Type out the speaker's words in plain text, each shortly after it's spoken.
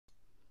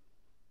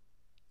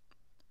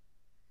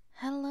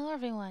Hello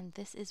everyone,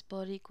 this is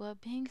Boricua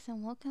Binks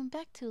and welcome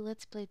back to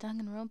Let's Play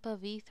Danganronpa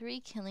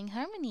V3 Killing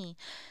Harmony.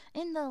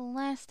 In the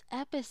last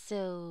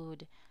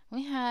episode,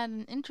 we had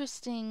an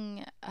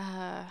interesting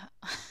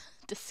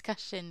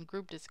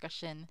group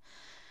discussion,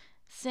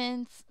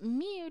 since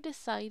Miu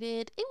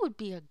decided it would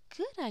be a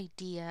good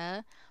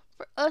idea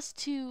for us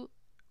to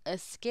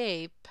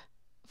escape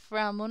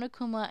from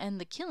Monokuma and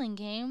the Killing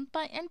Game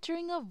by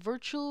entering a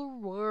virtual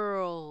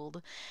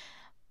world.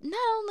 Not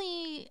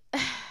only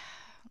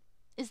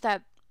is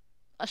that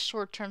a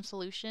short-term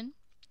solution,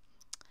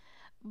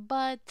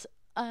 but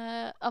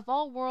of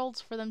all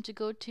worlds for them to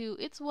go to,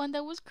 it's one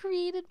that was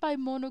created by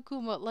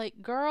Monokuma.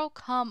 Like, girl,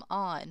 come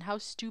on, how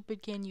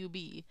stupid can you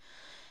be?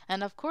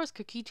 And of course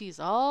Kokichi's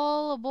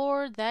all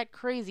aboard that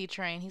crazy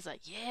train. He's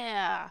like,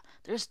 yeah,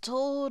 there's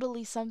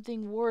totally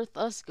something worth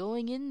us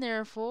going in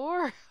there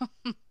for.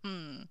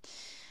 Yeah,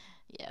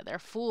 they're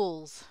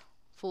fools,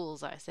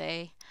 I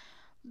say.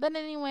 But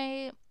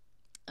anyway,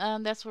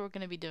 that's what we're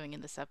going to be doing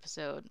in this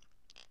episode.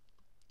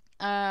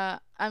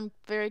 I'm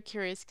very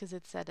curious because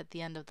it said at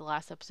the end of the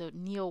last episode,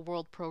 Neo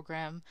World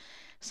Program.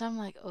 So I'm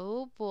like,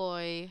 oh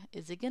boy,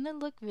 is it gonna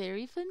look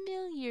very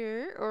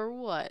familiar or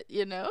what,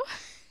 you know?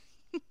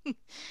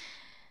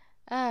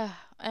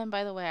 And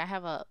by the way, I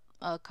have a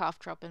cough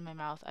drop in my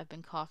mouth. I've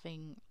been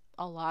coughing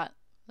a lot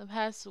the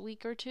past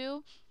week or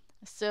two.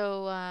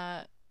 So,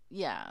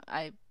 yeah,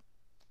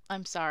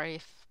 I'm sorry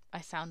if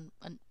I sound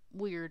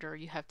weird or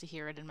you have to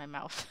hear it in my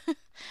mouth.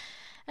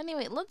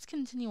 Anyway, let's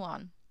continue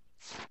on.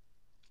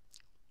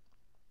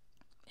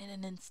 In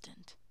an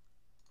instant,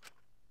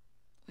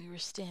 we were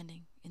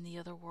standing in the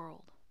other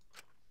world.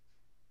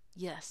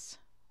 Yes,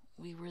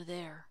 we were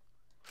there.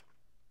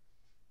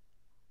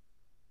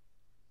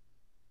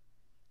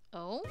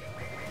 Oh?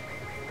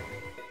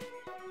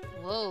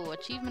 Whoa,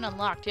 achievement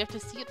unlocked. You have to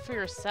see it for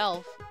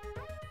yourself.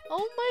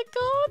 Oh my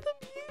god, the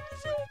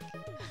music!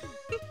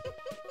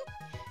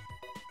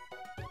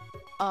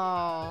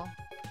 Oh.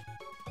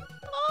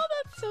 Oh,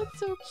 that sounds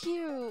so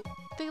cute.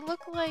 They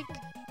look like...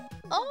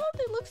 Oh,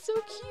 they look so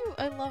cute.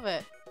 I love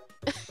it.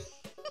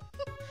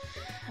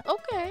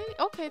 Okay,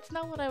 it's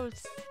not what I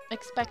was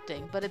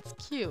expecting, but it's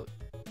cute.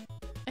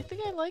 I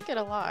think I like it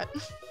a lot. He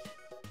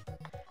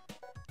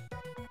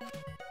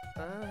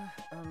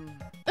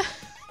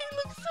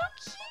looks so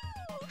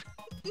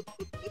cute!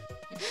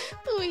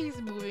 The way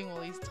he's moving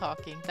while he's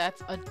talking,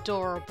 that's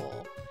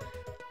adorable.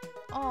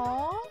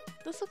 Aww,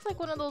 this looks like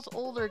one of those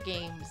older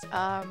games.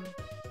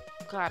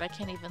 God, I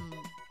can't even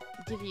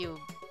give you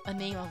a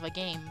name of a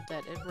game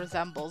that it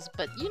resembles,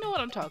 but you know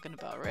what I'm talking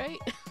about, right?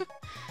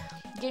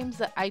 Games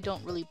that I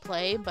don't really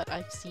play, but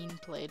I've seen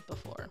played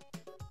before.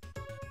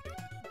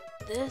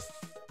 This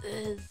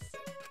is...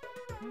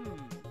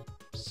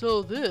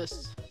 So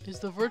this is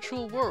the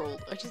virtual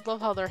world. I just love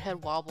how their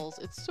head wobbles.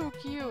 It's so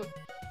cute.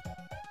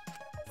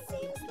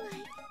 It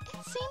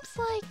seems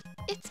like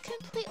it's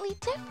completely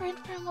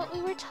different from what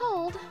we were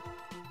told.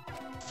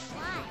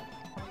 Why?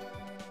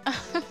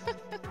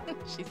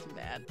 She's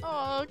mad.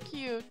 Oh,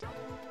 cute.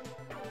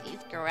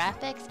 These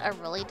graphics are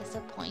really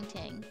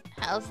disappointing.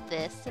 How's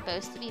this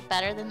supposed to be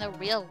better than the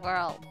real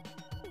world?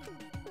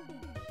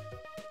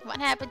 What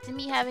happened to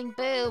me having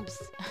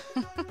boobs?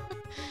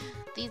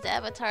 These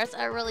avatars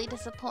are really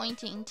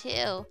disappointing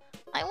too.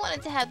 I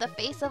wanted to have the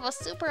face of a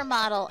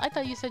supermodel. I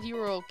thought you said you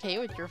were okay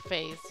with your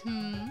face.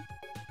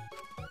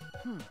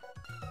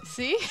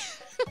 See?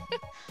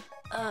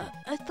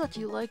 I thought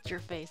you liked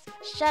your face.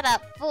 Shut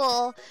up,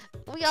 fool!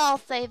 We all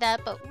say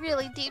that, but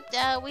really deep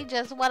down, we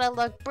just want to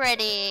look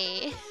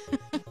pretty.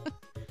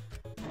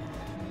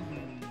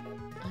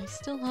 I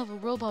still have a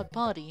robot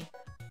body.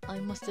 I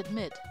must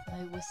admit,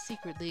 I was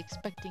secretly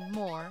expecting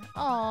more.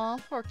 Aw,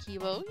 poor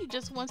Kibo. He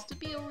just wants to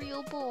be a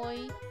real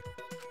boy.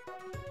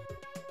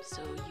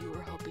 So you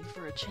were hoping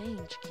for a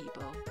change,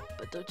 Kibo.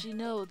 But don't you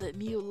know that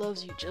Miu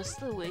loves you just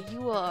the way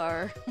you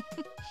are?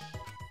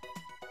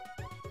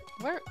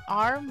 Where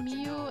are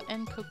Miu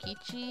and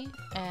Kokichi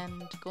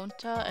and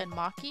Gonta and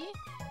Maki?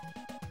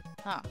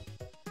 Huh.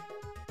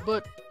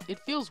 But it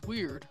feels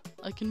weird.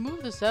 I can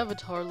move this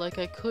avatar like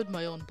I could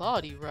my own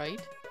body,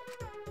 right?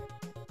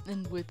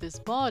 And with this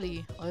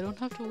body, I don't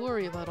have to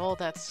worry about all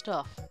that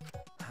stuff.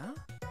 Huh?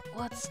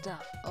 What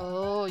stuff?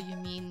 Oh, you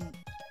mean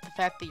the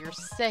fact that you're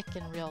sick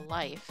in real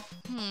life.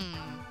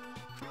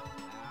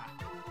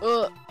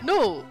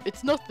 No,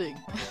 it's nothing.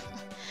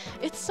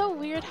 It's so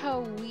weird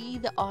how we,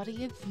 the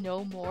audience,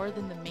 know more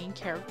than the main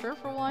character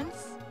for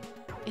once.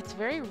 It's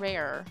very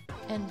rare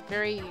and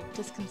very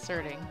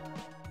disconcerting.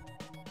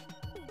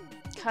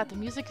 God, the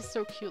music is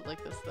so cute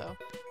like this, though.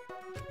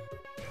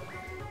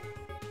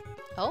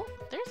 Oh,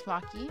 there's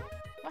Maki.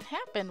 What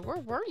happened? Where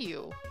were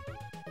you?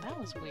 That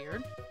was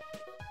weird.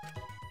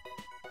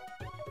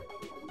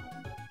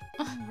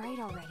 I'm right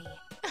already.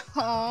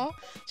 Oh,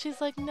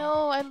 she's like,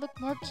 no, I look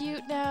more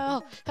cute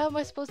now. How am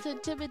I supposed to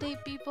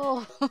intimidate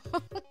people?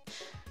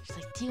 She's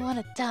like, do you want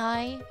to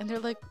die? And they're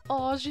like,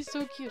 oh, she's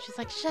so cute. She's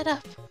like, shut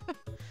up.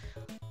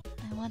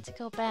 I want to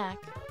go back.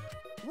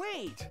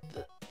 Wait!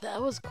 That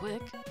was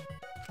quick.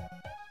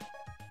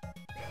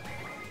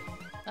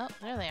 Oh,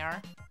 there they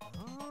are.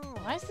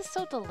 Why is this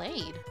so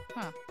delayed?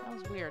 Huh, that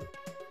was weird.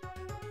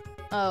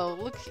 Oh,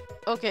 look.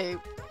 Okay,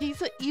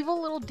 he's an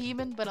evil little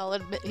demon, but I'll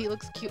admit he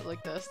looks cute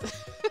like this.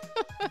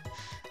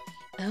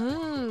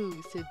 Oh,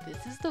 so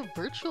this is the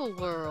virtual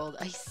world.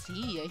 I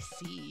see, I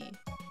see.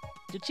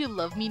 Don't you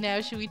love me now,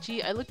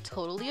 Shuichi? I look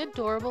totally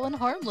adorable and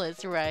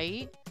harmless,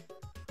 right?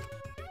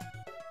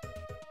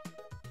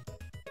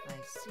 I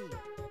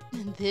see.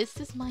 And this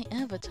is my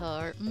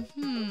avatar.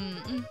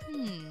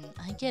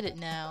 I get it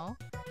now.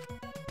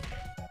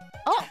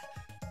 Oh!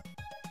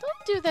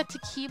 Don't do that to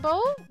Kibo!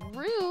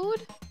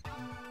 Rude!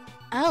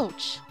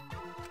 Ouch!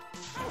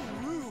 How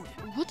rude!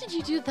 What did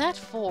you do that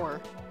for?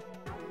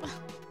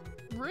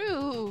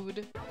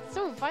 Rude!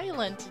 So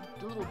violent,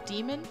 little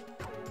demon.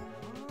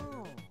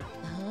 Oh.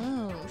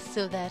 Oh,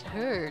 so that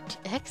hurt.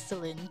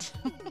 Excellent.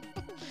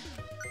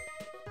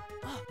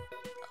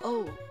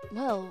 Oh,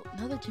 well,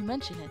 now that you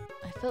mention it,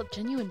 I felt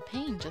genuine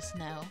pain just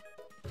now.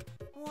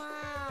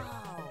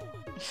 Wow.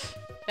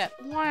 That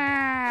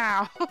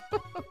wow!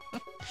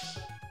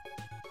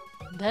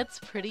 That's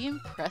pretty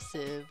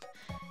impressive.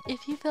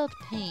 If you felt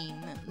pain,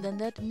 then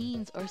that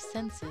means our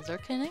senses are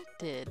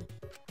connected.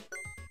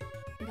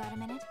 Got a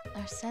minute?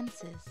 Our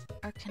senses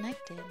are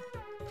connected.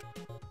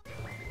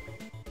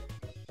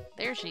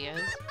 There she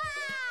is.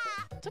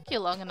 Took you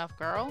long enough,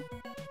 girl.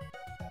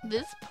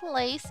 This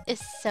place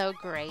is so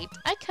great.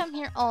 I come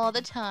here all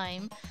the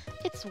time.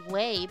 It's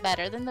way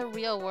better than the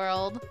real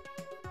world.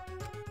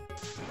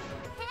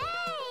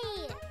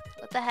 Hey!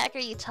 What the heck are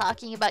you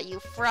talking about, you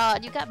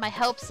fraud? You got my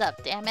hopes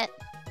up, damn it.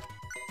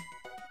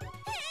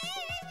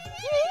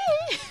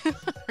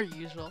 Her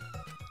usual.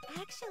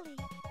 Actually,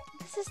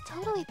 this is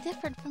totally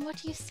different from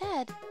what you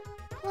said.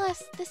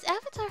 Plus, this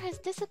avatar has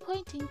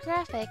disappointing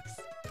graphics.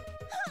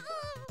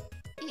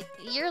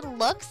 Your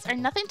looks are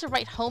nothing to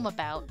write home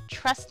about.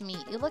 Trust me,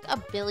 you look a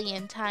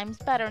billion times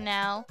better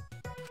now.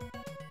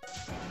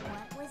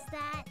 What was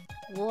that?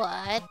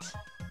 What?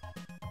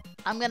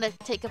 I'm gonna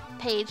take a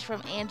page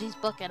from Angie's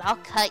book and I'll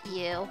cut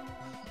you.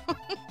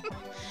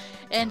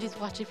 Angie's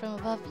watching from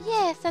above.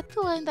 Yes,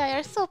 Atua and I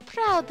are so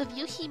proud of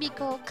you,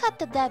 Himiko. Cut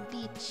to that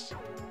beach.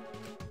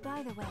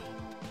 By the way,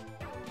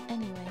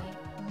 Anyway,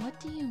 what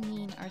do you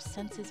mean our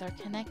senses are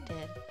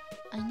connected?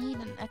 I need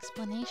an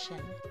explanation.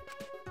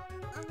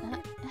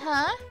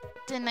 Huh?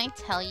 Didn't I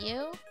tell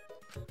you?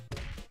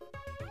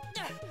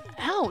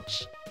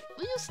 Ouch!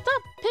 Will you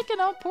stop picking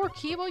on poor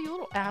Kibo, you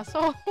little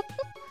asshole?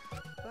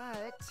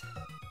 But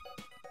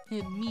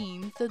It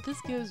means that this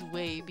goes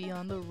way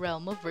beyond the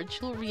realm of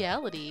virtual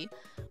reality.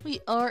 We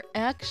are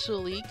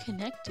actually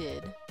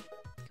connected.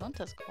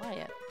 Gonta's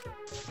quiet.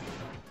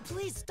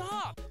 please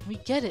stop. We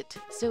get it,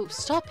 so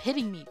stop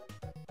hitting me.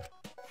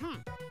 Hmm.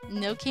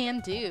 No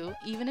can do.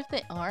 Even if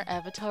they are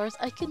avatars,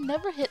 I could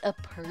never hit a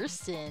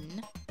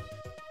person.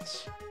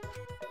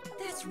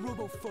 That's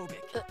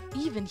robophobic.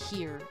 Even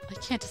here, I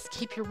can't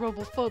escape your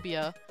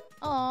robophobia.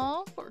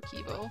 Aw, poor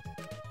Kibo.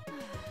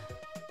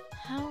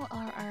 How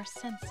are our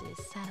senses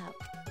set up?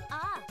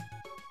 Ah,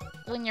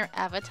 When your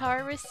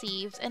avatar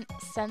receives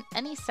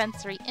any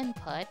sensory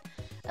input,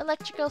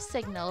 electrical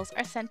signals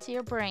are sent to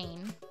your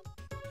brain.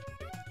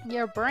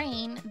 Your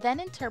brain then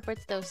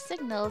interprets those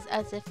signals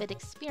as if it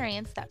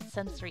experienced that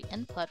sensory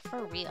input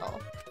for real.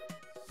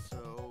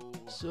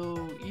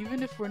 So,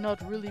 even if we're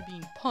not really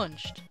being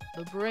punched,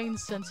 the brain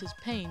senses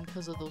pain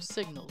because of those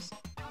signals.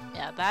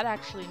 Yeah, that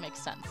actually makes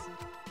sense.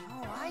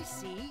 Oh, I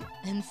see.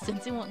 And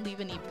since it won't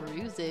leave any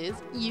bruises,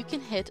 you can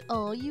hit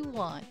all you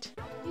want.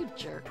 You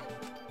jerk.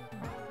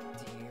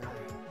 Dear.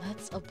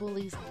 That's a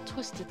bully's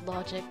twisted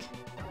logic.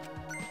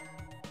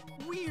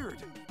 Weird.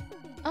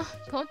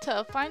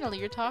 Gonta, finally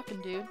you're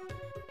talking, dude.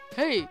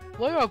 Hey,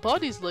 why are our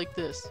bodies like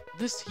this?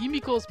 This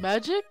Himiko's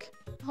magic?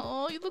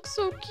 Oh, you look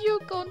so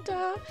cute,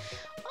 Gonta.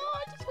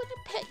 Oh, I just want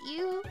to pet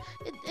you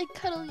and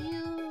cuddle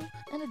you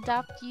and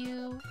adopt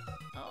you.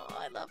 Oh,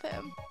 I love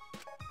him.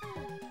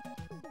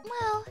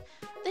 Well,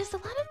 there's a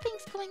lot of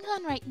things going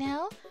on right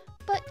now,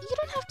 but you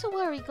don't have to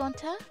worry,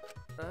 Gonta.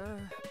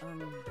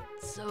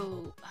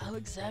 So, how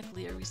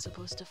exactly are we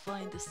supposed to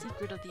find the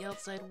secret of the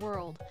outside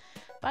world?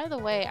 By the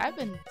way, I've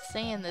been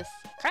saying this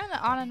kind of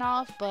on and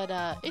off, but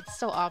it's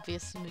so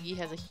obvious Mugi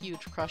has a huge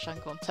crush on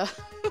Gonta.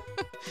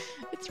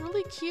 It's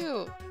really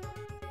cute.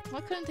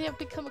 Why couldn't they have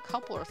become a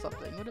couple or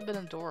something? Would have been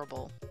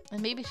adorable.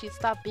 And maybe she'd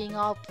stop being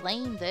all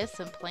playing this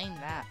and playing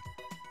that.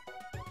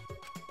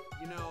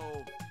 You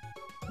know,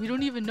 We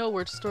don't even know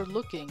where to start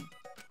looking.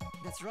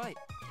 that's right.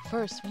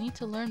 First, we need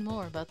to learn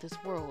more about this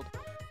world.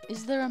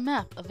 Is there a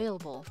map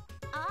available?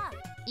 ah,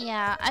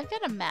 Yeah, I've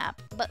got a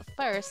map, but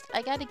first,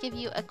 I gotta give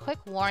you a quick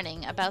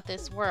warning about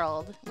this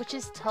world, which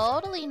is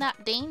totally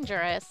not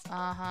dangerous.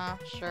 Uh-huh,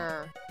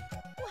 sure.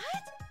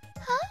 What?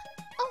 Huh?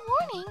 A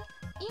warning?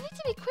 You need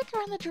to be quicker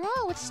on the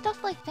draw with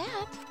stuff like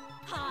that.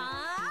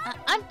 huh?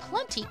 I'm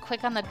plenty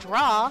quick on the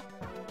draw,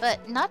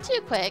 but not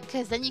too quick,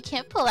 because then you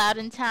can't pull out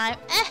in time.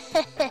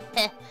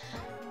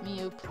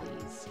 Mew,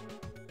 please.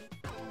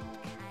 Cut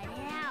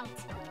it out.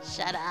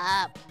 Shut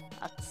up.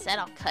 I said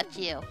I'll cut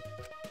you.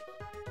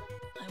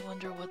 I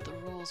wonder what the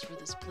rules for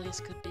this place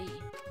could be.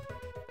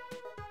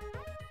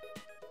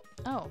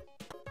 Oh.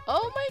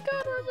 Oh my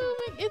god, we're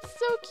moving! It's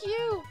so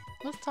cute!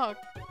 Let's talk.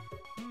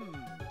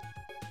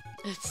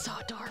 It's so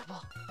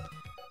adorable.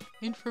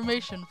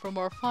 Information from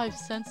our 5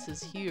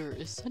 senses here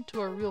is sent to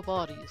our real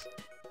bodies.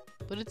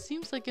 But it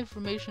seems like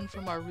information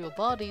from our real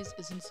bodies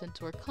isn't sent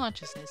to our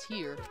consciousness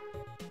here.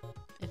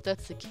 If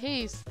that's the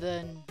case,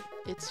 then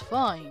it's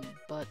fine,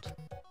 but...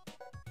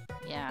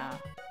 Yeah,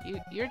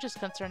 you're just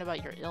concerned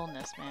about your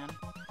illness, man.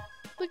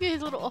 Look at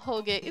his little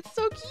Ohoge. It's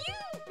so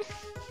cute!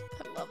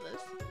 I love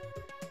this.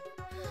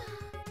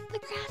 The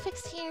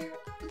graphics here.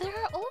 There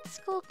are old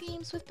school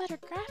games with better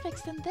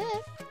graphics than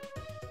this.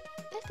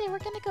 If they were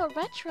gonna go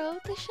retro,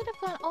 they should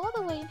have gone all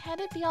the way and had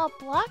it be all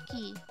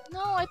blocky.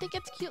 No, I think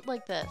it's cute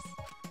like this.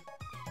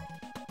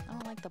 I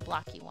don't like the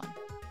blocky one.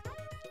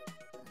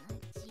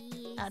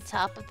 Jeez. On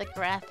top of the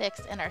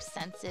graphics and our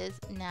senses,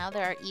 now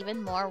there are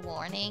even more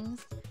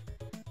warnings.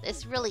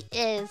 This really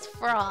is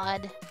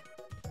fraud.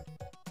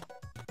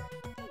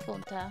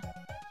 Gonta.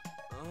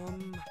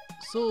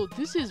 So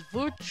this is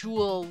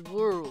virtual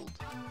world.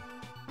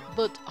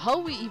 But how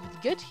we even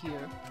get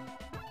here?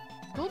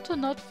 Don't to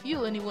not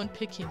feel anyone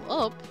pick him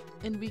up,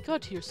 and we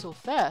got here so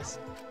fast.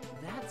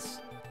 That's...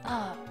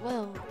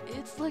 Well,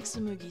 it's like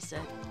Samugi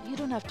said. You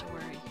don't have to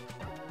worry.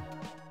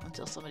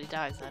 Until somebody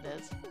dies, that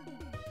is.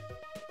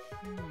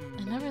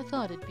 I never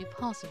thought it'd be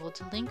possible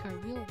to link our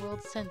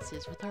real-world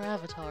senses with our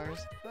avatars.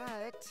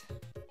 But...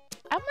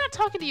 I'm not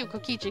talking to you,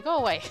 Kokichi. Go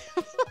away.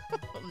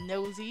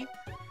 Nosy.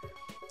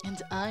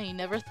 And I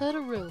never thought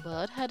a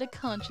robot had a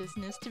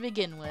consciousness to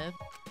begin with.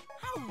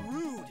 How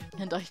rude!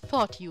 And I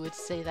thought you would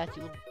say that,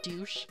 you little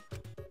douche.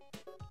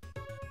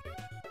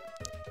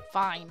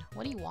 Fine.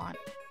 What do you want?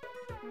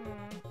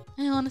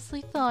 I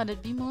honestly thought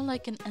it'd be more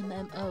like an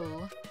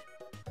MMO.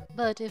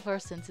 But if our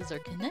senses are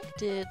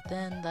connected,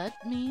 then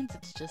that means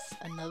it's just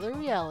another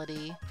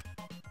reality.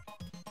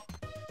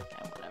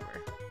 Okay,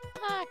 whatever.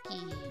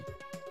 Hockey!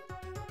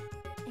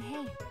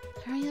 Hey,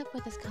 Hurry up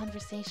with this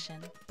conversation.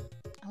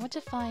 I want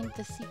to find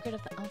the secret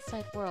of the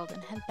outside world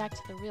and head back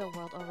to the real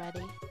world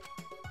already.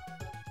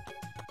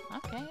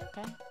 Okay,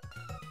 okay.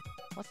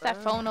 What's that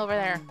phone over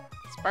there?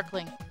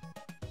 Sparkling.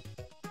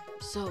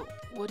 So,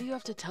 what do you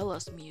have to tell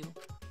us, Mew?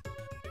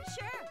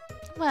 Sure.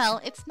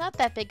 Well, it's not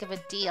that big of a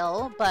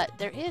deal, but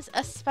there is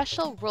a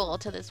special rule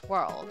to this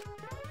world.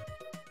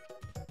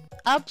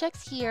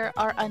 Objects here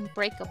are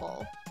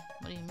unbreakable.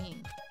 What do you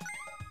mean?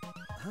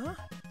 Huh?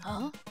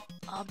 Huh?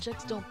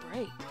 Objects don't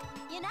break.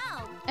 You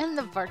know. In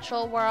the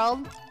virtual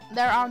world,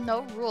 there are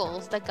no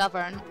rules that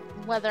govern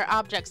whether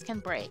objects can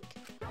break.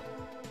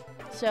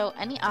 So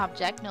any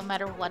object, no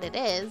matter what it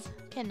is,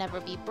 can never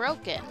be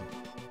broken.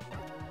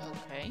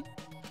 Okay.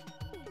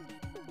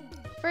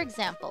 For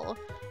example,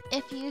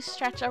 if you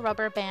stretch a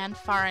rubber band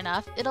far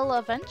enough, it'll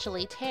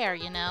eventually tear,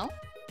 you know?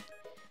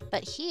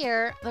 But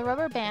here, the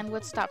rubber band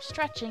would stop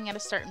stretching at a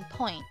certain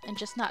point and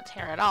just not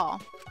tear at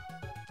all.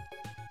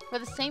 For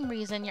the same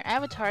reason, your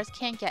avatars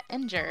can't get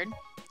injured.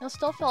 You'll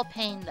still feel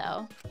pain,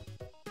 though.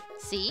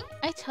 See?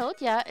 I told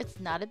ya, it's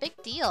not a big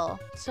deal.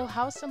 So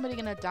how's somebody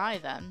gonna die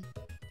then?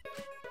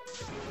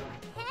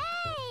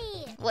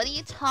 Hey! What are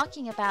you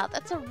talking about?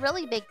 That's a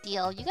really big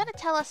deal. You gotta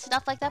tell us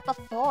stuff like that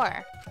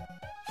before.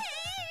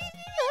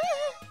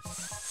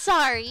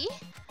 Sorry.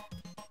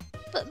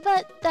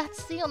 But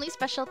that's the only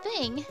special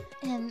thing.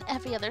 In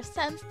every other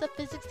sense, the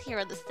physics here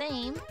are the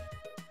same.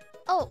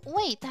 Oh,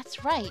 wait,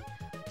 that's right.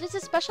 There's a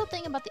special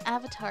thing about the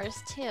avatars,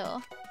 too.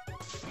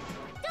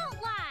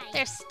 Don't lie!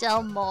 There's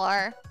still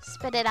more.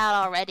 Spit it out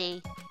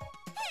already.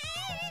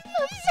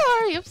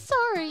 I'm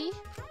sorry.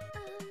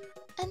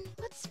 And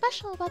what's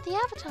special about the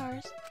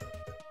avatars?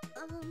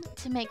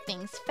 To make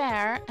things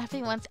fair,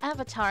 everyone's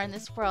avatar in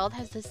this world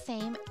has the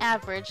same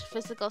average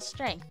physical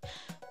strength.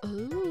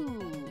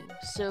 Ooh,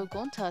 so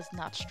Gonta's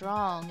not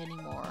strong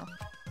anymore.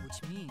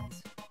 Which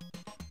means...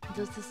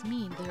 Does this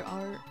mean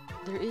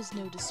there is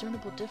no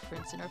discernible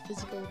difference in our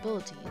physical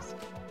abilities?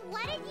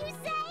 What did you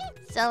say?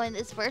 So in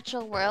this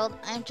virtual world,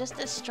 I'm just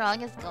as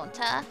strong as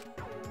Gonta.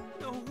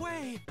 No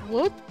way!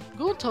 What?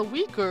 Gonta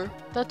weaker?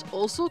 That's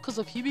also because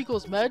of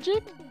Hibiko's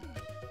magic?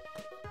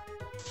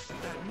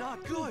 That's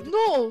not good!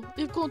 No!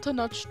 If Gonta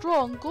not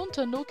strong,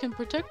 Gonta no can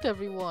protect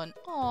everyone.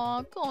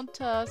 Aw,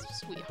 Gonta,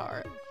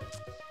 sweetheart.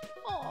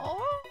 Aw.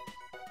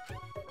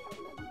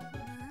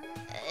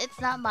 It's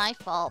not my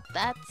fault.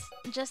 That's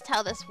just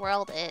how this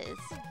world is.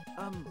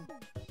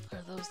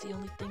 Are those the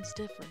only things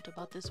different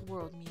about this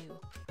world, Mew?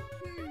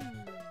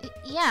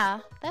 Yeah,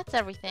 that's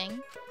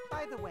everything.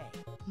 By the way...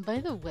 By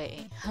the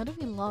way, how do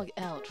we log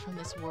out from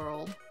this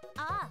world?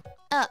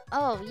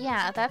 Oh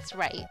yeah, that's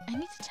right. I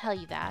need to tell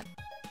you that.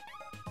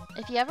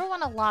 If you ever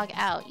want to log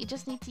out, you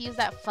just need to use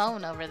that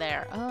phone over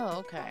there. Oh,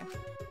 okay.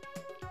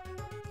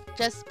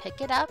 Just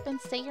pick it up and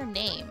say your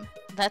name.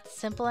 That's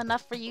simple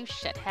enough for you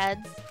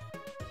shitheads.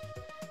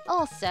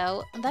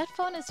 Also, that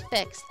phone is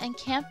fixed and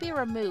can't be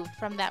removed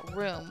from that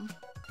room.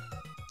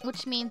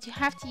 Which means you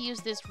have to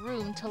use this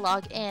room to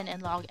log in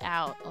and log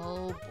out.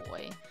 Oh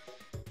boy.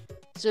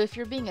 So if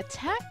you're being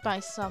attacked by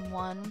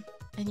someone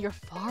and you're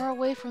far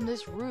away from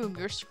this room,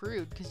 you're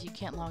screwed because you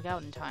can't log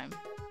out in time.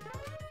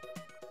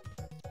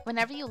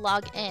 Whenever you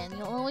log in,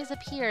 you'll always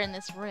appear in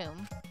this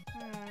room.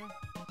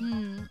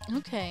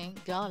 Okay,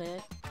 got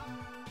it.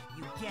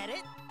 You get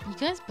it? You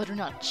guys better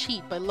not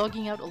cheat by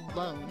logging out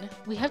alone.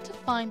 We have to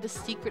find the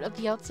secret of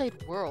the outside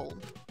world.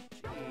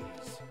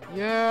 Jeez.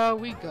 Yeah,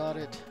 we got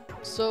it.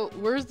 So,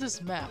 where's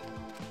this map?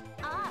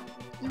 Ah,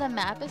 The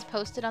map is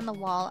posted on the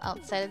wall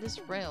outside of this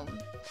room.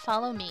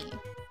 Follow me.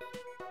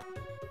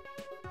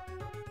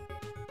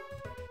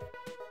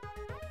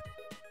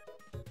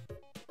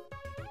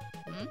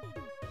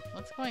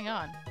 What's going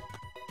on?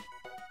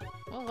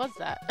 What was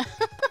that? I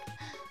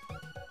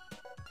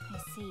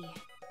see.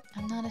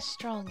 I'm not as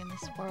strong in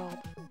this world.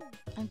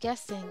 I'm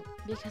guessing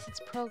because it's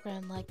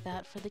programmed like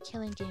that for the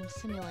killing game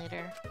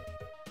simulator.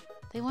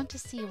 They want to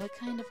see what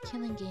kind of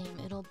killing game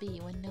it'll be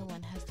when no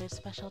one has their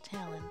special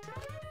talent.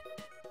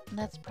 And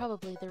that's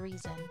probably the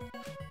reason.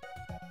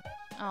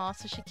 Oh,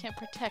 so she can't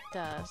protect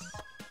us.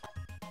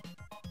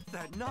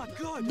 That not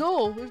good.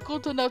 No, if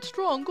Gonta not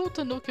strong,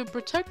 Gonta no can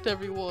protect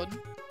everyone.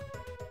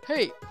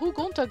 Hey, who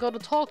Gonta gotta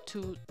talk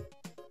to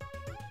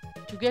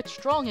get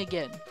strong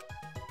again?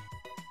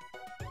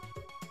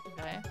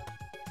 Okay.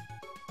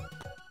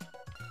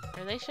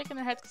 Are they shaking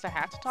their heads because I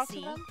have to talk to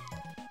See? them?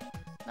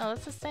 No,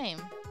 that's the same.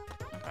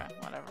 Okay,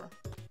 whatever.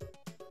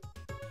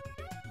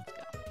 Let's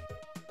go.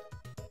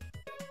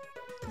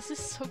 This is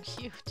so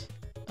cute.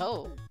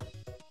 Oh.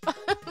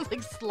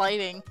 Like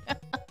sliding.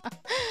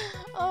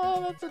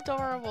 Oh, that's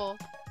adorable.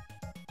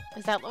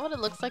 Is that what it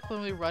looks like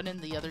when we run in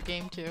the other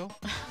game too?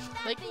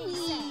 Like,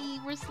 wee,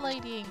 we're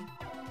sliding.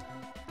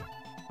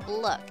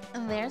 Look,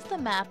 there's the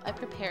map I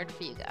prepared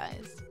for you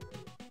guys.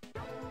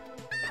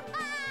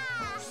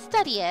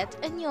 Study it,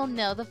 and you'll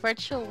know the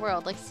virtual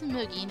world like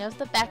Tsumugi knows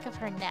the back of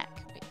her neck.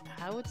 Wait,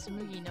 how would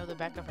Tsumugi know the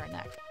back of her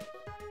neck?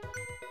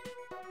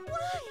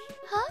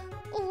 Huh?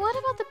 What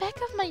about the back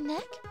of my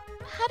neck?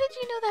 How did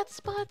you know that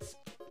spot's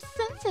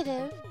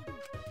sensitive?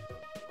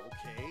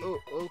 Okay. Oh,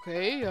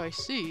 okay, I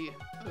see.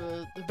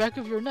 The back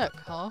of your neck,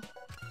 huh?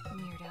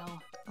 Weirdo.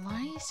 Why are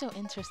you so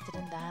interested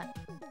in that?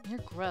 You're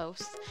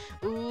gross.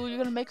 Ooh, you're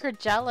gonna make her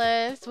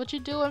jealous. What you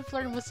doing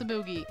flirting with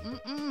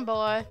Tsumugi?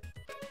 Boy.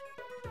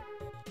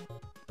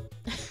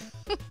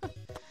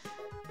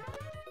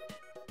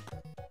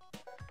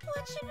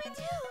 What should we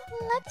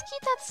do? Let's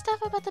keep that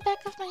stuff about the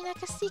back of my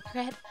neck a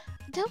secret.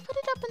 Don't put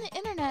it up on the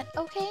internet,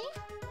 okay?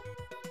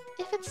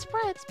 If it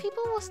spreads,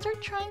 people will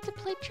start trying to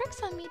play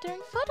tricks on me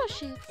during photo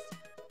shoots.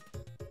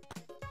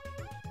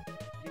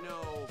 You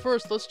know,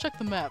 First, let's check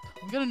the map.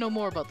 We gotta know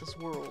more about this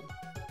world.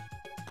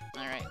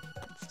 Alright,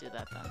 let's do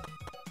that then.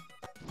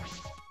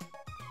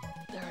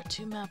 There are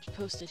two maps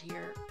posted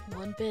here.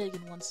 One big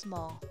and one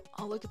small.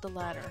 I'll look at the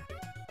latter.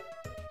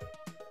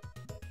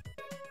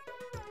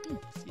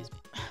 Excuse me.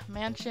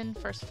 Mansion,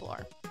 first floor.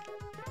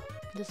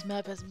 This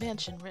map has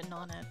mansion written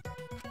on it.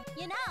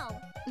 you know.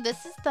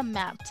 This is the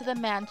map to the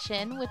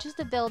mansion, which is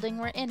the building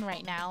we're in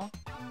right now.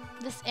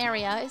 This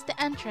area is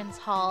the entrance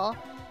hall,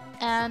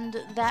 and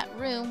that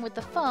room with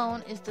the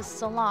phone is the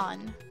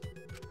salon.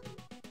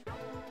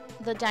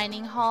 The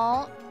dining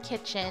hall,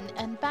 kitchen,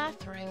 and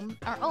bathroom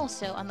are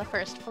also on the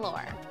first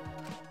floor.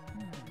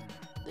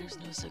 There's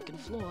no second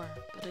floor,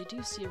 but I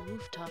do see a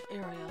rooftop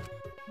area.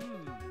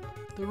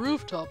 The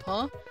rooftop,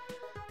 huh?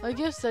 I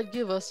guess that'd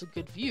give us a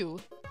good view.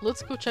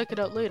 Let's go check it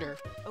out later.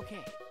 okay.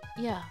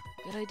 Yeah,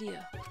 good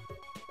idea.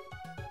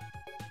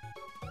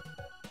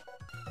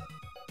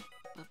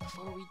 But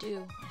before we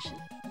do, I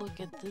should look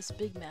at this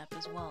big map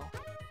as well.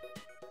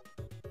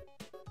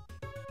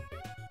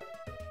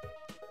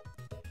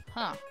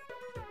 Huh.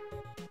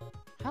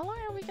 How long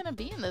are we gonna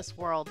be in this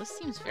world? This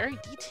seems very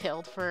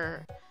detailed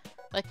for...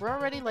 Like, we're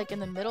already, like, in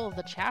the middle of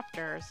the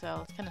chapter,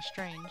 so it's kind of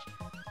strange.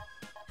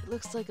 It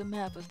looks like a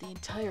map of the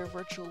entire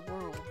virtual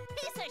world.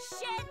 Piece of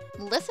shit.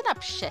 Listen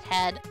up,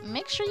 shithead.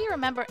 Make sure you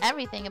remember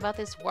everything about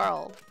this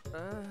world.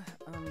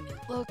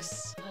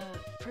 Looks,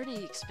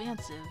 pretty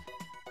expansive.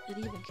 It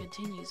even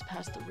continues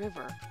past the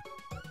river.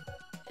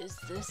 Is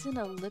this an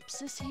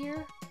ellipsis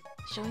here?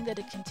 Showing that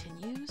it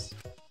continues?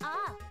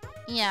 Ah,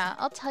 Yeah,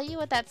 I'll tell you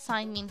what that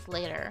sign means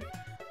later.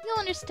 You'll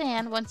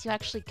understand once you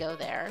actually go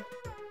there.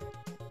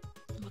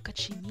 What could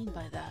she mean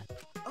by that?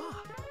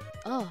 Ah,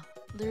 Oh,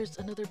 there's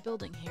another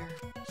building here.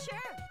 sure.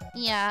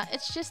 Yeah,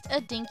 it's just a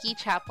dinky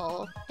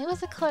chapel. It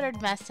was a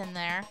cluttered mess in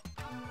there.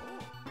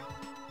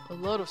 A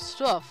lot of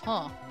stuff,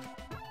 huh?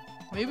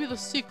 Maybe the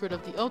secret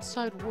of the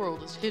outside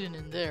world is hidden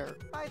in there.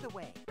 by the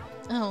way.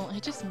 Oh, I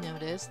just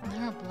noticed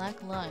there are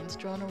black lines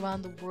drawn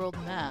around the world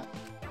map.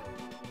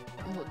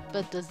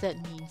 But does that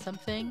mean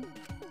something?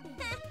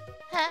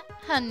 Ha,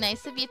 how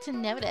nice of you to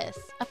notice.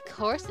 Of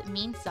course it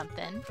means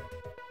something.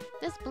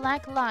 This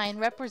black line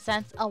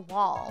represents a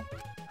wall.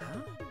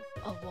 Huh?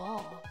 A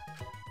wall.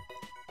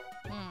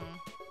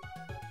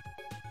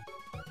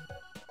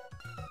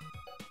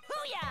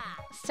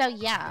 Hoo-yah! So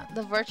yeah,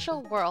 the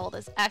virtual world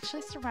is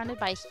actually surrounded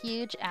by a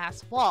huge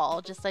ass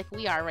wall, just like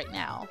we are right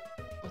now,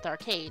 with our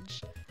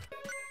cage.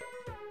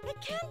 It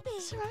can't be.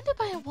 Surrounded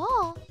by a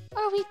wall?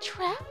 Are we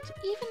trapped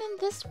even in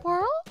this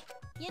world?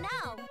 You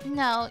know.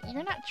 No,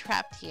 you're not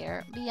trapped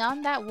here.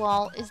 Beyond that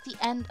wall is the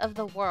end of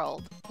the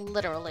world,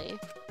 literally.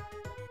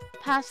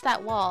 Past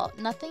that wall,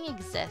 nothing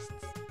exists.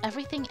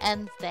 Everything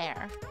ends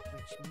there.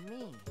 Which I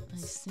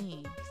means...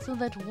 see. So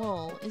that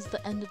wall is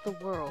the end of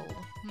the world.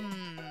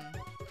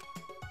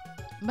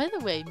 By the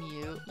way,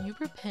 Mew, you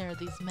prepare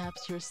these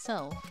maps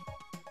yourself.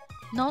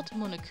 Not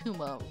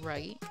Monokuma,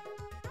 right?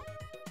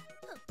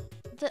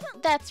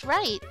 That's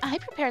right. I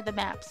prepared the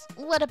maps.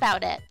 What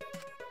about it?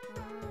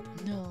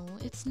 No,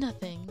 it's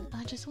nothing.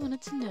 I just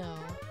wanted to know.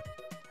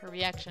 Her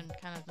reaction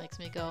kind of makes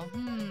me go,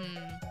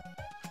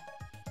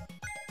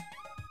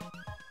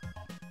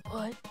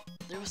 What?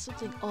 There was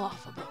something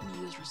off about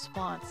Mew's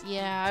response.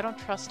 Yeah, I don't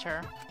trust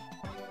her.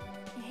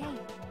 Hey,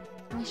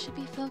 We should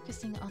be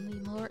focusing on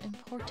the more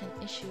important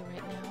issue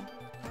right now.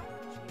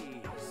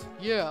 Jeez.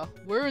 Yeah,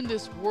 where in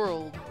this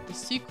world, the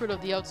secret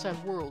of the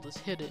outside world is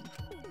hidden.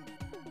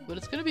 But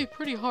it's gonna be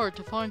pretty hard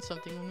to find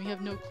something when we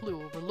have no clue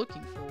what we're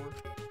looking for.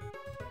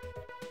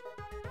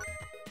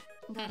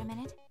 got a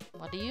minute?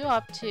 What are you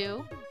up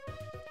to?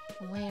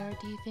 Where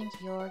do you think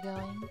you're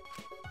going?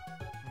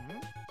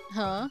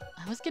 Huh?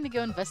 I was gonna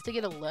go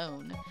investigate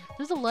alone.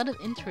 There's a lot of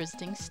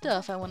interesting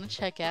stuff I want to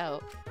check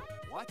out.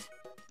 What?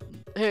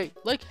 Hey,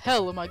 like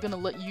hell am I gonna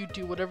let you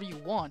do whatever you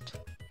want.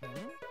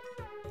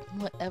 Hmm?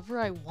 Whatever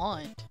I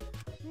want.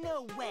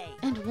 No way!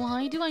 And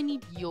why do I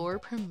need your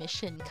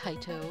permission,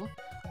 Kaito?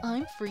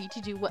 I'm free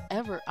to do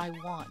whatever I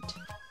want.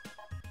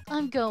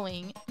 I'm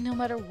going, no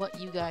matter what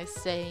you guys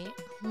say.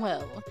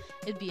 Well,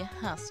 it'd be a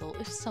hassle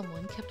if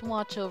someone kept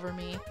watch over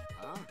me.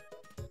 Huh?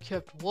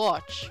 Kept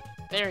watch?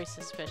 Very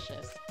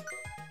suspicious.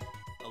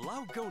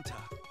 Allow Gonta.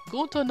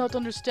 Gonta not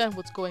understand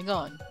what's going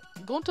on.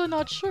 Gonta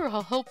not sure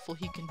how helpful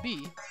he can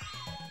be.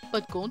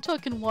 But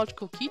Gonta can watch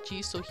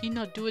Kokichi so he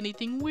not do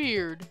anything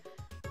weird.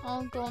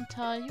 Oh,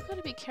 Gonta, you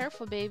gotta be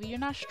careful, baby. You're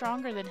not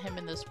stronger than him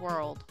in this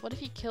world. What if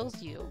he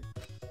kills you?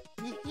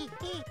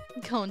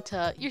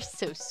 Gonta, you're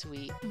so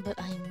sweet. But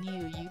I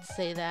knew you'd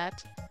say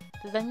that.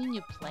 Does that mean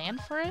you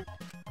planned for it?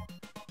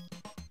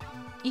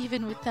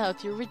 Even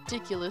without your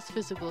ridiculous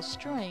physical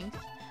strength,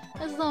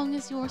 as long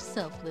as you're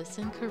selfless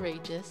and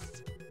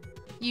courageous,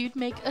 you'd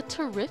make a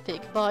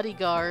terrific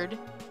bodyguard.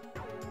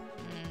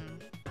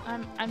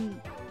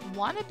 I'm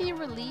wanna be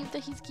relieved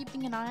that he's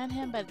keeping an eye on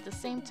him, but at the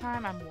same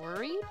time, I'm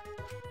worried.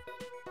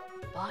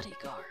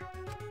 Bodyguard.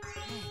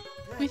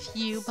 With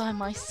you by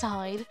my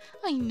side,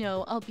 I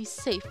know I'll be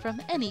safe from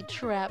any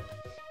trap.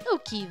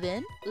 Okay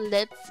then,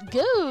 let's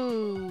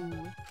go!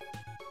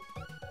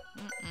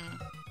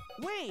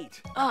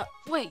 Wait!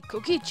 Wait,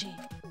 Kokichi.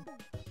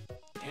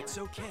 It's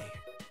okay.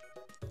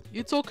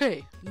 It's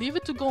okay. Leave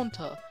it to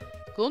Gonta.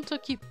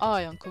 Gonta keep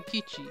eye on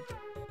Kokichi.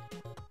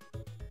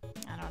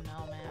 I don't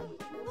know, man.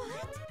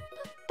 What?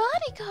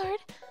 Bodyguard?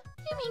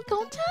 You mean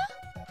Gonta?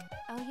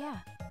 Oh yeah.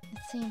 It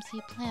seems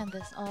he planned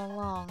this all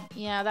along.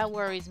 Yeah, that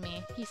worries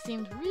me. He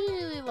seemed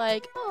really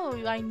like,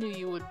 Oh, I knew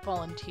you would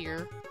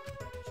volunteer.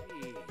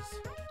 Jeez.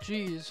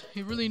 Jeez,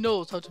 he really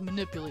knows how to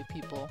manipulate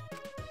people.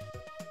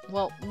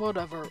 Well,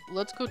 whatever.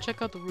 Let's go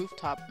check out the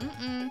rooftop.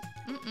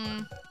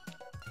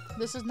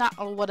 This is not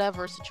a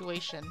whatever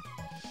situation.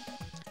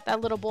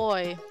 That little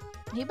boy,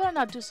 he better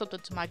not do something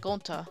to my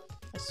Gonta.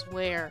 I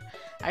swear.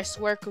 I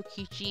swear,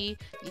 Kokichi,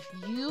 if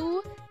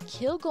you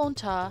kill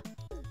Gonta,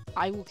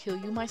 I will kill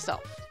you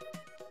myself.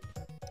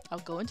 I'll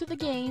go into the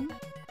game,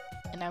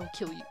 and I will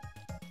kill you.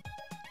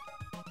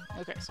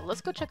 Okay, so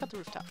let's go check out the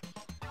rooftop.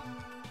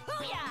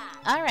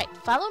 Booyah! Alright,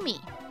 follow me.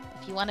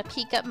 If you want to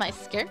peek up my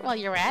skirt while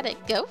you're at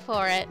it, go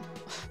for it.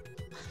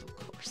 Of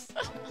course.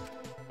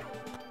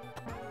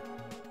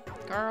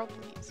 Girl,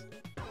 please.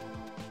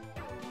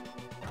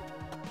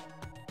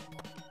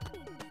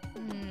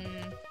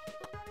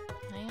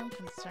 I am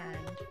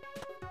concerned.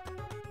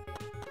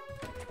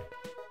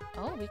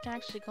 Oh, we can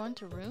actually go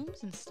into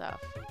rooms and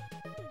stuff.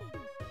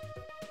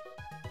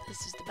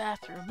 This is the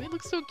bathroom. It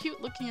looks so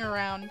cute looking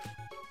around.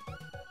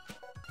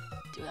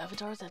 Do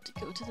avatars have to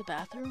go to the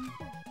bathroom?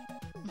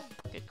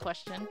 Good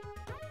question.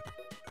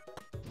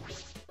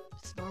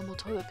 It's normal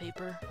toilet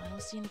paper. I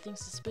don't see anything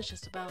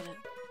suspicious about it.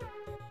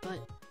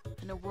 But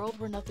in a world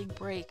where nothing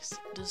breaks,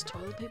 does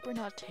toilet paper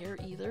not tear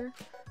either?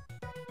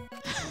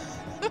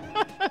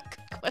 Good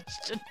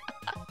question.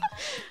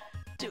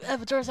 Do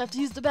avatars have to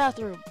use the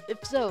bathroom?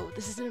 If so,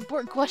 this is an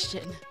important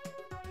question.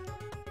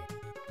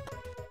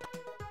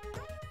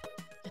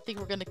 I think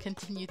we're gonna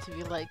continue to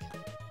be like,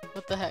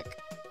 what the heck?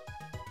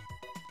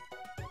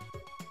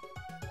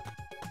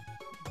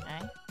 Okay.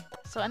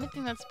 So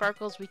anything that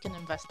sparkles we can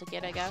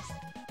investigate, I guess.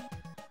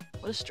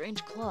 What a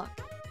strange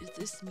clock. Is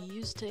this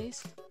Miyu's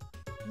taste?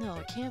 No,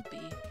 it can't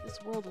be.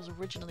 This world was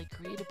originally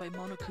created by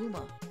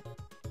Monokuma.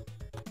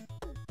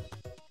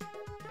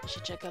 I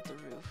should check out the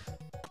roof.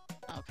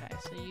 Okay,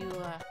 so you,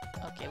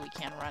 okay, we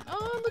can run.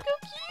 Oh, look how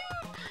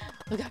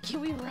cute! Look how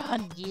cute we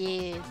run!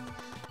 Yes!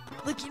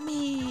 Look at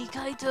me!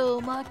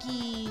 Kaito,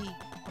 Maki!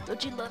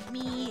 Don't you love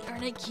me?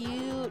 Aren't I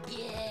cute?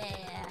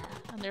 Yeah!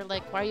 And they're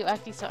like, why are you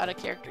acting so out of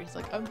character? He's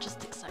like, I'm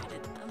just excited.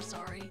 I'm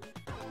sorry.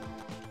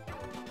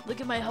 Look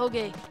at my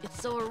Hoge.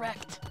 It's so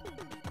erect.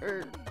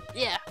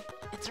 Yeah,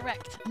 it's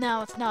wrecked.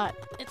 No, it's not.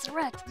 It's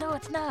wrecked. No,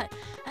 it's not.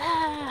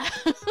 Ah!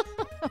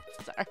 I'm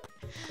sorry.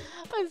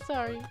 I'm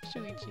sorry,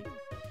 Shuichi.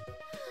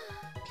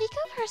 Peek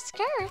of her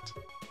skirt.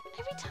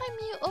 Every time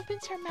Mew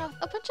opens her mouth,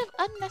 a bunch of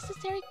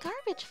unnecessary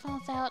garbage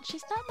falls out.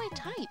 She's not my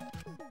type.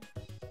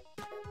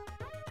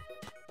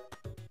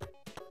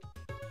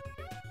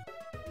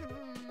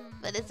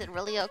 But is it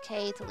really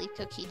okay to leave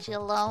Kokichi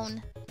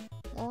alone?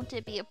 Won't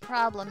it be a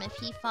problem if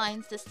he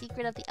finds the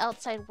secret of the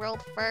outside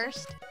world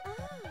first?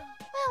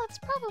 Well, it's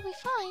probably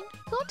fine.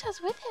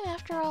 Gonta's with him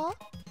after all.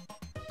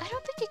 I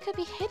don't think it could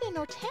be hidden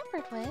or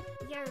tampered with.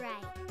 You're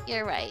right.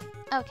 You're right.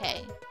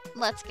 Okay,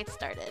 let's get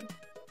started.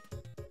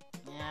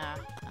 Yeah,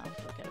 I'll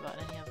forget about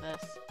any of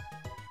this.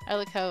 I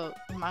like how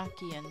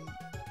Maki and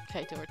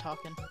Kaito are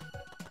talking.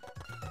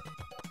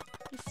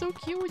 It's so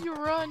cute when you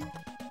run.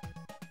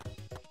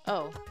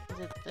 Oh, is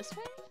it this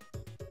way?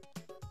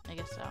 I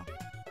guess so.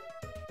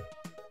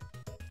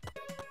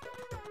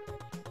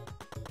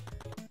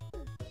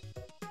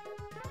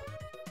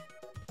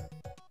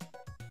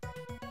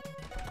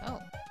 Oh.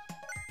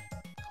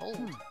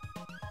 Cold.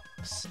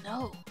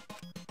 Snow.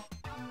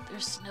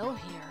 There's snow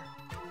here.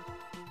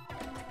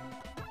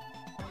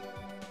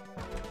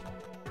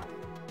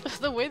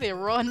 The way they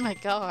run, my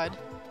god.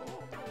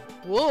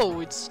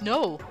 Whoa, it's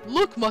snow.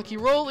 Look, Maki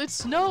Roll, it's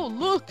snow.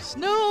 Look,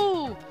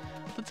 snow.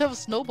 Let's have a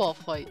snowball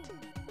fight.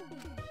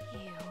 Ew.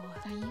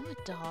 Are you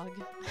a dog?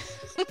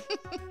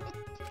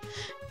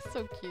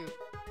 So cute.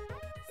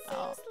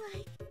 Oh. Seems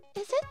like...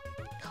 Is it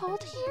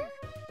cold here?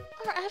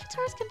 Our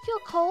avatars can feel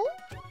cold?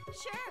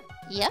 Sure.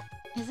 Yep.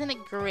 Isn't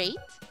it great?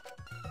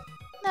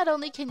 Not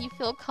only can you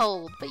feel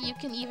cold, but you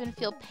can even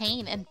feel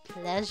pain and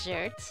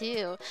pleasure,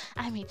 too.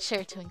 I made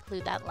sure to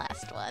include that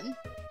last one.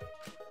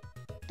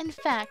 In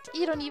fact,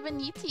 you don't even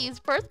need to use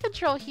birth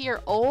control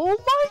here. Oh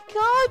my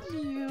god,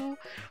 Mew!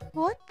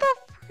 What the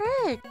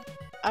frick?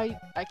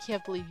 I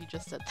can't believe you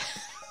just said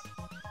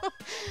that.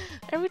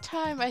 Every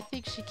time I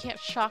think she can't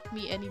shock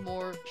me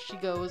anymore, she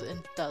goes and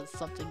does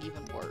something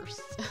even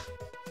worse.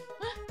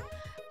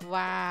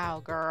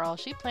 Wow, girl.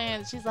 She's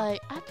like,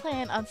 I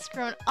plan on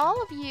screwing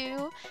all of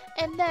you,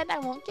 and then I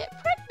won't get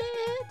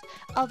pregnant.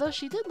 Although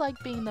she did like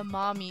being the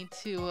mommy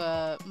to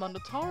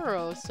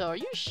Monotaro, so are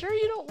you sure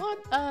you don't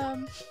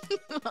want,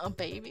 a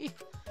baby?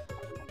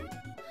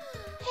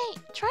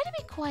 Hey, try to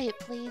be quiet,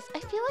 please. I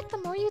feel like the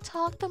more you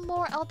talk, the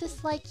more I'll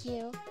dislike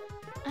you.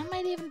 I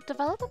might even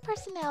develop a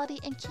personality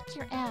and kick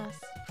your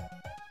ass.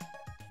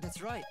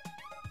 That's right.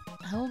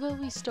 How about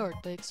we start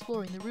by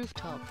exploring the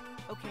rooftop?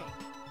 Okay.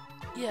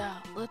 Yeah,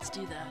 let's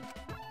do that.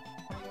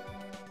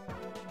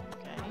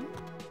 Okay.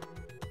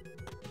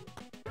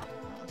 I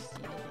don't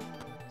see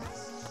anything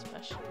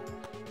special.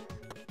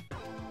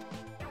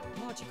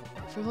 Logical.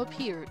 From up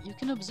here, you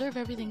can observe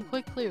everything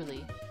quite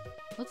clearly.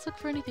 Let's look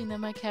for anything that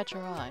might catch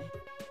our eye.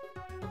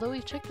 Although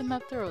we've checked the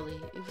map thoroughly,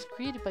 it was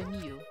created by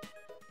Mew.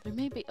 There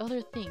may be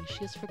other things she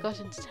has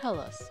forgotten to tell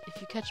us,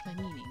 if you catch my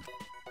meaning.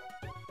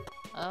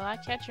 Oh, I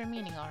catch your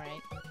meaning,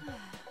 alright.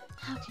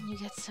 How can you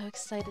get so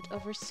excited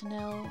over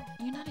snow?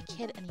 You're not a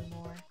kid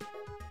anymore.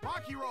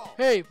 Maki Roll!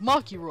 Hey,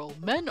 Makiro,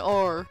 men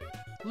are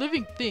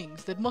living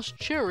things that must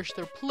cherish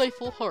their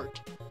playful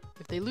heart.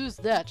 If they lose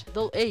that,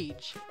 they'll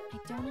age. I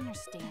don't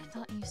understand. I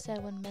thought you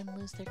said when men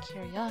lose their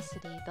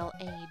curiosity, they'll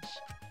age.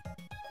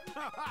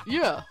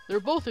 Yeah, they're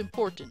both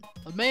important.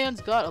 A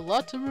man's got a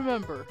lot to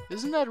remember.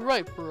 Isn't that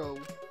right, bro?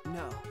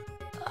 No.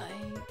 I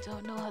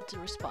don't know how to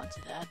respond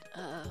to that.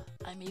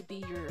 I may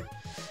be your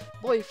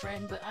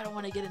boyfriend, but I don't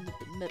want to get in the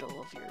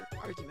middle of your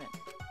argument.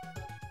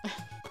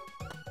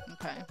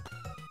 Okay.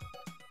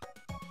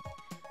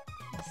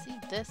 I see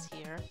this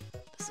here.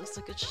 This looks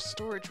like a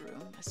storage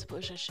room. I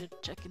suppose I should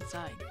check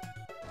inside.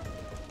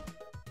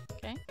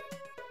 Okay.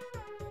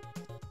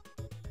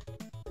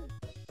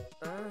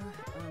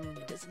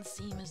 It doesn't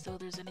seem as though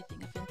there's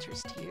anything of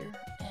interest here,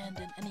 and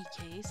in any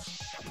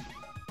case,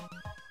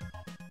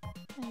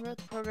 I wrote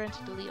the program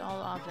to delete all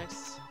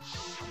objects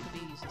that could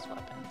be used as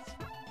weapons.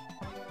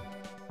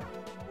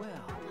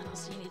 Well, I don't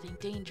see anything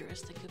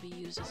dangerous that could be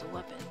used as a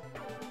weapon.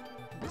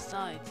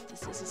 Besides,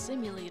 this is a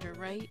simulator,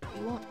 right?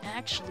 We won't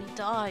actually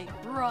die,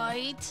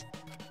 right?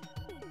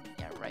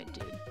 Yeah, right,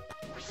 dude.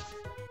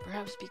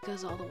 Perhaps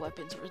because all the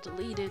weapons were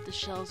deleted, the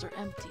shelves are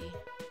empty.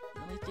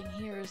 The only thing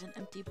here is an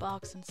empty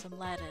box and some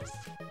lattice.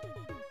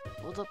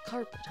 Rolled up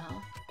carpet, huh?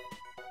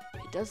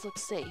 It does look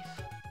safe.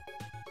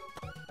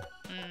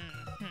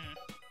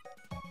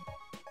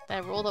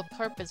 That rolled up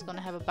carpet's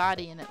gonna have a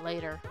body in it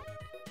later.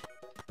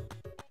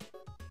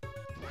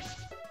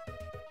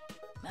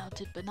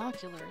 Mounted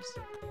binoculars.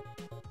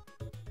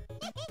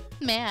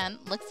 Man,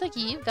 looks like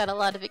you've got a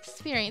lot of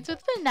experience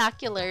with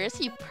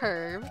binoculars, you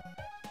perv.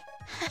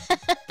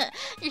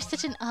 You're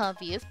such an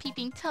obvious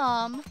peeping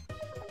Tom.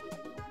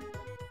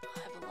 I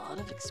have a lot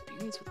of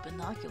experience with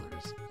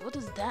binoculars. What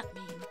does that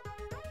mean?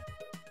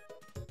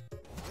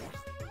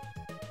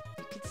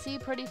 You can see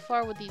pretty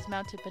far with these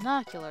mounted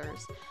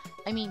binoculars.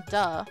 I mean,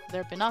 duh,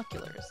 they're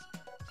binoculars.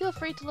 Feel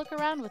free to look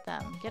around with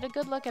them. Get a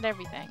good look at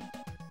everything.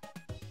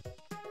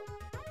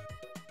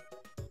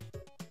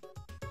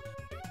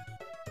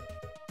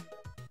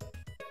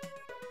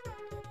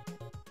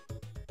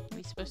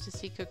 supposed to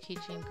see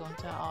Kokichi and go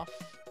into off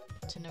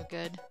to no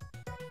good.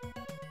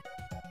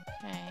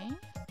 Okay.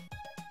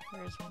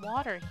 There's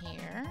water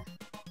here.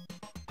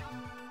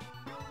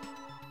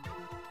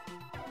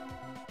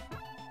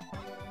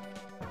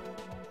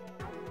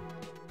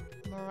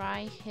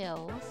 Morai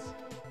Hills.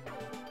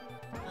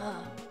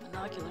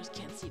 Binoculars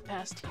can't see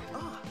past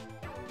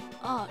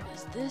here.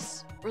 Is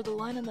this where the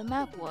line on the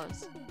map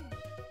was?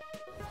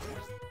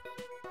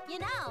 You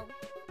know,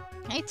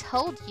 I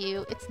told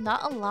you, it's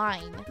not a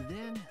line.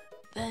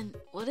 Then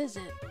what is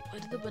it? Why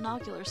did the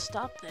binoculars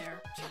stop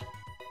there?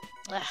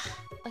 Ugh.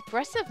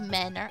 Aggressive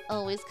men are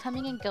always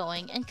coming and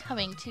going and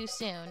coming too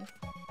soon.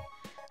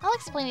 I'll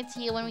explain it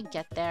to you when we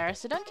get there,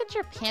 so don't get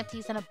your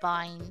panties in a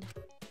bind.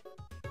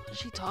 What is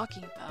she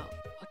talking about?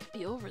 What could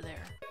be over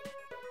there?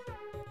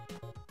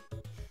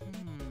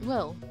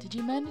 Well, did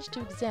you manage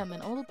to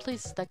examine all the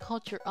places that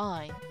caught your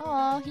eye?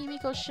 Aw,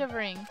 Himiko's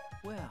shivering.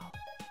 Well,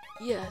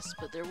 Yes,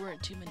 but there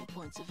weren't too many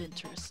points of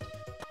interest.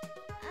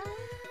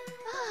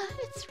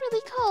 It's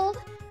really cold.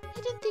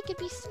 I didn't think it'd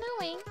be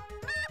snowing.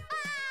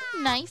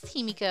 Nice,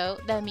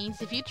 Himiko. That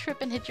means if you trip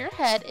and hit your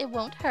head, it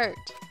won't hurt.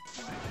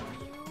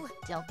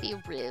 Don't be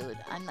rude.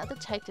 I'm not the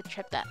type to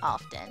trip that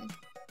often.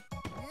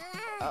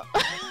 Oh.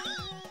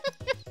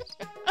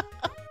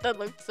 That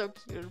looked so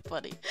cute and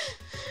funny.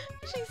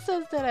 She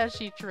says that as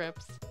she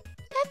trips.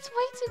 That's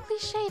way too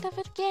cliched of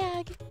a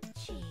gag.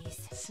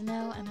 Jeez.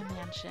 Snow and a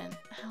mansion.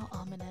 How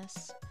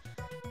ominous.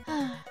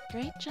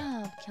 Great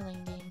job,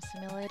 Killing Game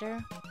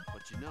Simulator.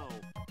 but you know,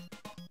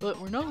 But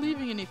we're not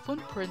leaving any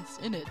footprints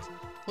in it.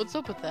 What's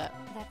up with that?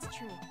 That's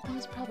true. It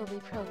was probably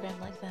programmed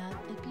like that.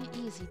 It'd be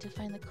easy to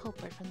find the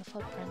culprit from the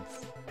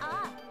footprints.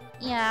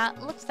 Yeah,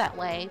 looks that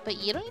way, but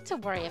you don't need to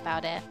worry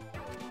about it.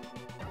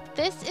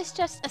 This is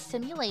just a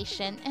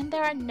simulation, and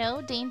there are no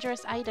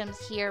dangerous items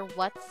here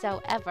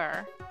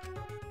whatsoever.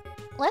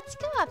 Let's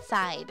go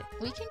outside.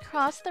 We can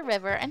cross the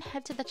river and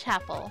head to the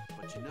chapel.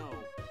 but you know,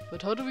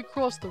 But how do we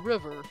cross the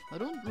river? I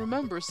don't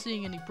remember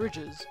seeing any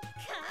bridges.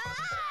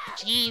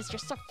 Jeez, you're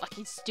so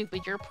fucking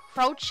stupid. You're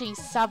approaching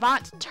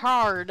Savant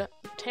Tard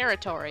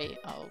territory.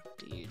 Oh,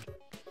 dude.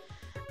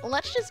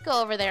 Let's just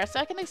go over there so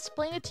I can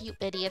explain it to you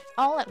idiots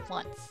all at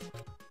once.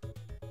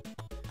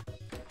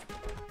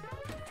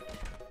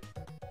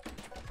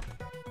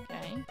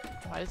 Okay.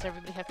 Why does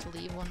everybody have to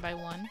leave one by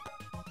one?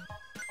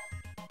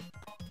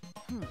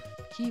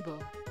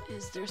 Kibo,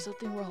 is there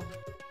something wrong?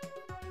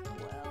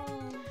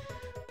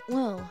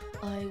 Well,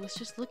 I was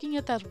just looking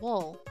at that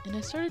wall, and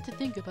I started to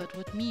think about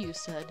what Miyu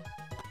said.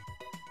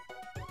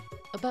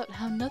 About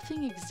how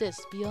nothing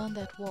exists beyond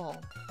that wall.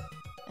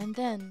 And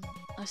then,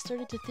 I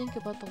started to think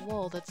about the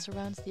wall that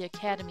surrounds the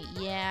academy.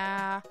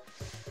 Yeah,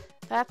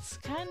 that's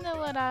kind of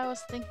what I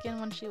was thinking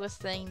when she was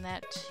saying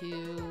that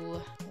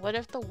too. What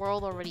if the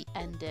world already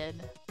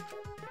ended?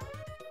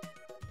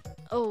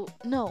 Oh,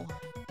 no.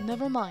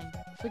 Never mind.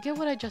 Forget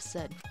what I just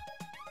said.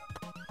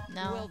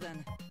 No. well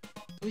then,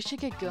 We should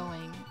get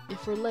going.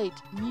 If we're late,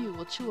 Miyu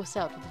will chew us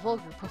out with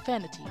vulgar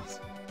profanities.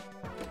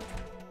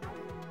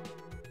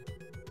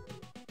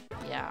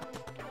 Yeah.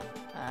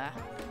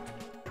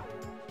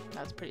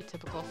 That's pretty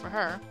typical for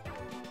her.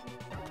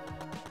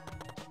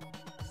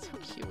 So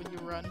cute when you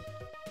run.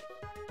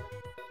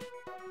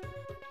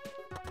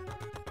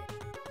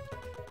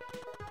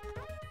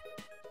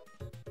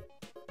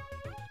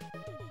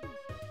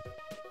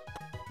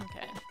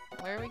 Okay,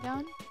 where are we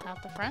going?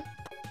 Out the front?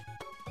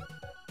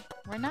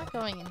 We're not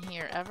going in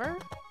here ever?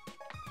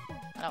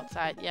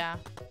 Outside, yeah.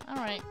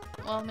 Alright,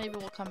 well maybe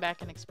we'll come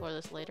back and explore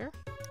this later.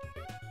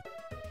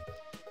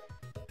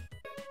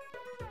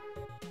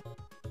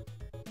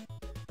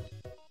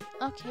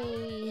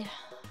 Okay,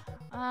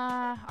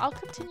 I'll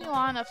continue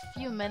on a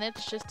few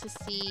minutes just to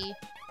see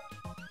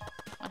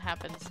what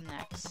happens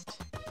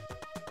next.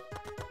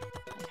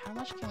 Like, how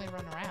much can we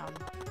run around?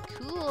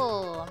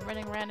 Cool, I'm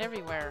running around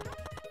everywhere.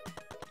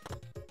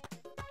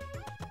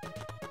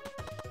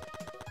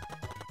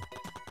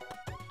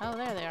 Oh,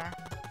 there they are.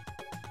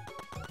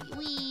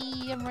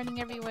 Whee! I'm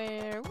running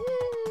everywhere.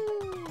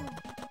 Woo!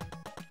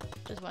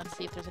 Just want to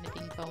see if there's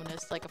anything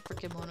bonus, like a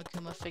freaking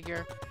Monokuma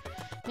figure.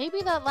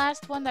 Maybe that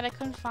last one that I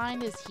couldn't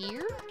find is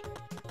here?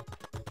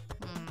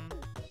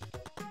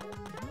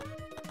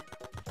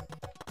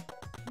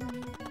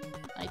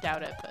 I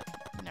doubt it, but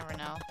you never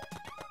know.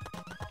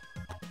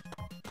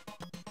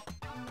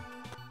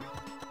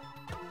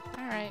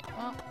 Alright,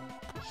 well.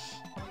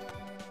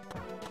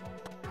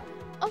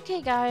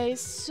 Okay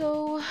guys,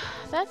 so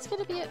that's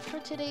gonna be it for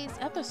today's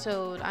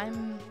episode.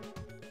 I'm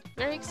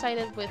very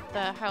excited with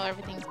how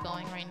everything's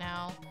going right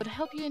now. But I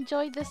hope you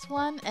enjoyed this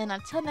one, and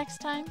until next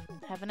time,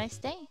 have a nice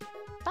day.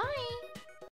 Bye!